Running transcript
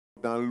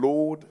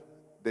download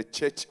the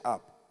church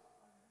app.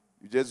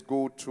 You just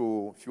go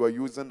to, if you are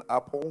using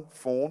Apple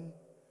phone,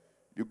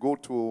 you go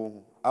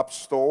to App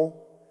Store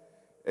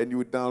and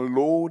you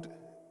download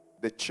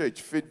the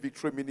church, Faith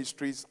Victory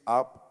Ministries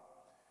app.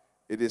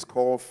 It is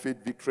called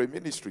Faith Victory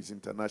Ministries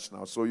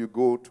International. So you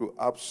go to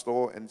App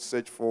Store and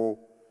search for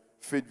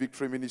Faith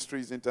Victory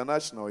Ministries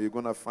International. You're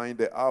going to find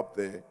the app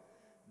there.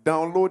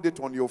 Download it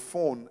on your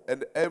phone,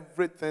 and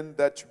everything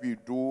that we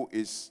do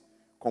is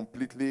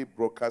completely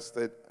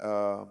broadcasted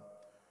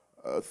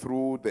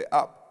through the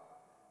app.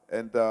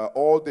 And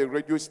all the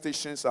radio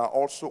stations are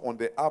also on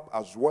the app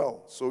as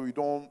well. So you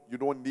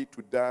don't need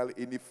to dial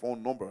any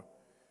phone number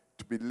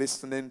to be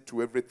listening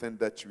to everything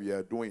that we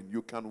are doing.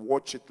 You can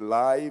watch it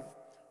live,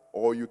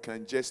 or you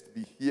can just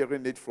be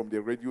hearing it from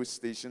the radio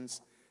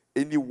stations.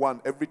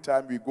 Anyone, every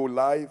time we go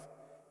live,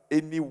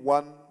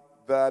 anyone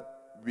that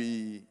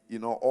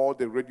all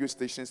the radio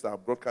stations are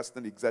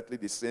broadcasting exactly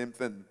the same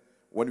thing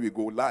when we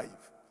go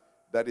live.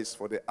 That is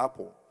for the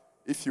Apple.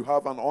 If you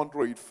have an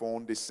Android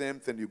phone, the same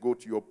thing. You go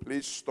to your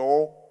Play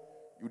Store,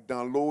 you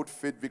download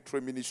Faith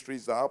Victory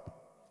Ministries app,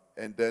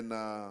 and then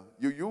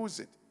you use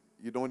it.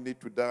 You don't need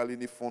to dial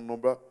any phone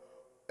number.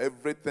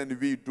 Everything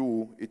we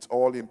do, it's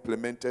all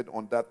implemented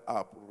on that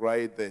app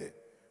right there.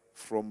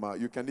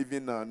 You can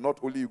even, not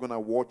only you're going to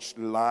watch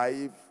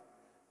live,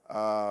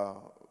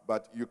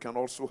 but you can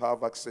also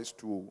have access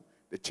to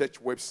the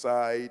church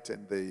website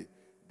and the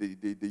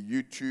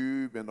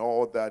YouTube and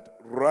all that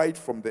right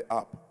from the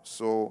app.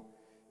 So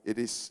it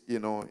is,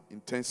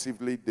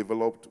 intensively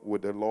developed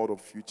with a lot of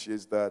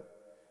features that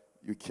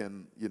you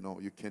can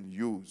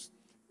use.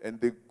 And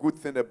the good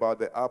thing about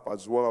the app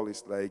as well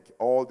is, like,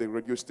 all the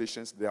radio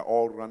stations, they are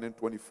all running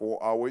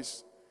 24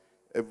 hours.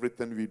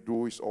 Everything we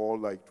do is all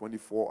like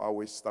 24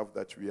 hours stuff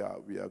that we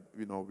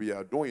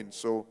are doing.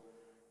 So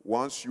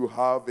once you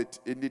have it,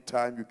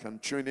 anytime you can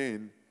tune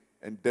in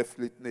and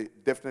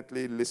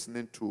definitely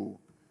listening to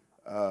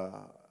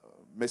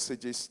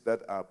messages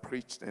that are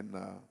preached and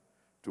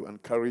to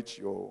encourage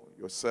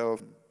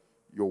yourself,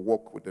 your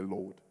walk with the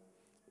Lord.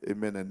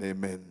 Amen and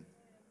amen.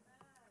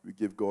 We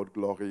give God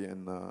glory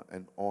and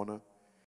honor.